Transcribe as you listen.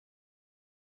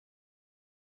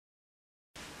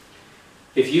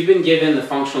If you've been given the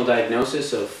functional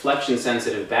diagnosis of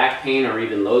flexion-sensitive back pain or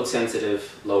even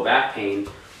load-sensitive low back pain,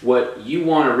 what you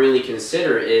want to really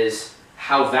consider is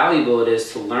how valuable it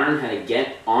is to learn how to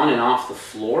get on and off the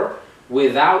floor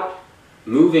without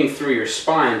moving through your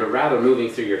spine, but rather moving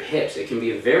through your hips. It can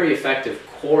be a very effective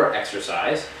core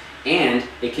exercise, and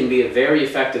it can be a very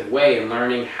effective way in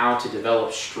learning how to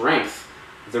develop strength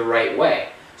the right way.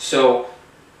 So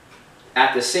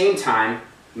at the same time,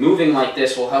 moving like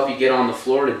this will help you get on the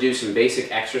floor to do some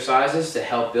basic exercises to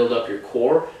help build up your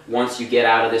core once you get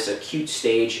out of this acute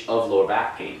stage of lower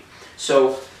back pain.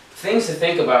 So things to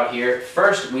think about here.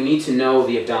 First, we need to know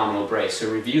the abdominal brace.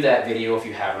 So review that video if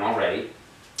you haven't already.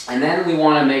 And then we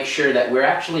want to make sure that we're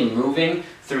actually moving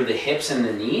through the hips and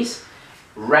the knees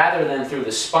rather than through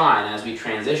the spine as we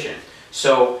transition.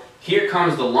 So here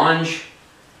comes the lunge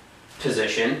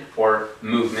position or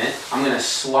movement. I'm going to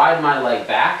slide my leg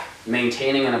back,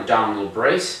 maintaining an abdominal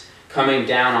brace, coming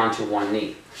down onto one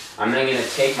knee. I'm then going to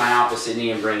take my opposite knee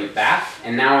and bring it back,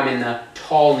 and now I'm in the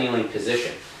tall kneeling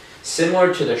position.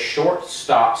 Similar to the short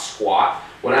stop squat,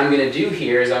 what I'm going to do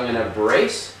here is I'm going to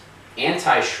brace,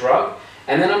 anti-shrug,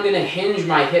 and then I'm going to hinge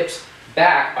my hips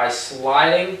back by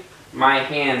sliding my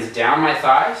hands down my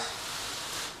thighs,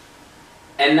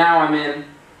 and now I'm in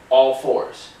all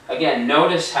fours. Again,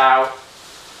 notice how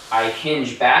I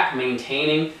hinge back,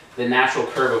 maintaining the natural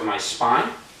curve of my spine.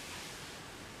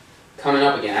 Coming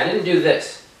up again. I didn't do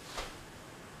this.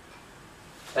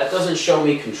 That doesn't show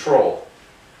me control.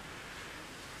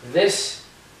 This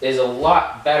is a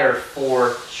lot better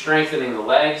for strengthening the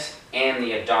legs and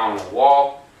the abdominal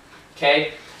wall.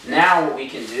 Okay? Now what we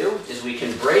can do is we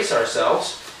can brace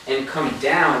ourselves and come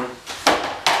down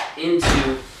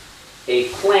into a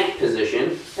plank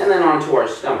position and then onto our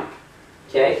stomach.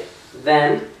 Okay?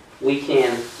 Then we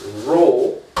can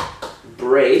roll,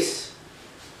 brace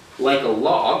like a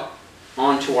log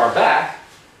onto our back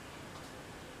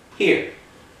here.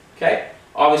 Okay?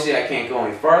 Obviously I can't go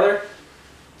any farther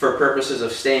for purposes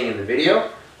of staying in the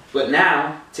video, but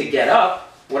now to get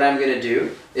up, what I'm going to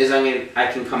do is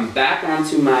I can come back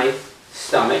onto my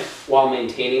stomach while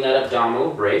maintaining that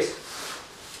abdominal brace,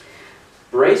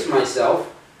 brace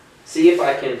myself, see if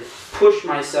I can push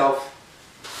myself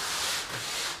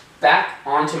back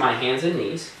onto my hands and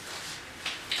knees,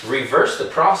 reverse the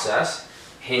process,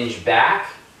 hinge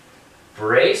back,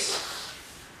 brace,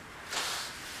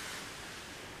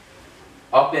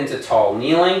 up into tall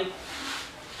kneeling.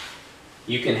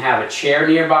 You can have a chair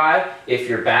nearby if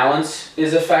your balance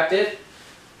is affected.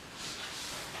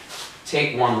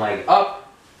 Take one leg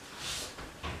up,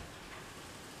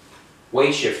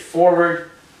 weight shift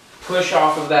forward, push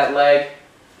off of that leg,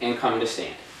 and come to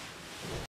stand.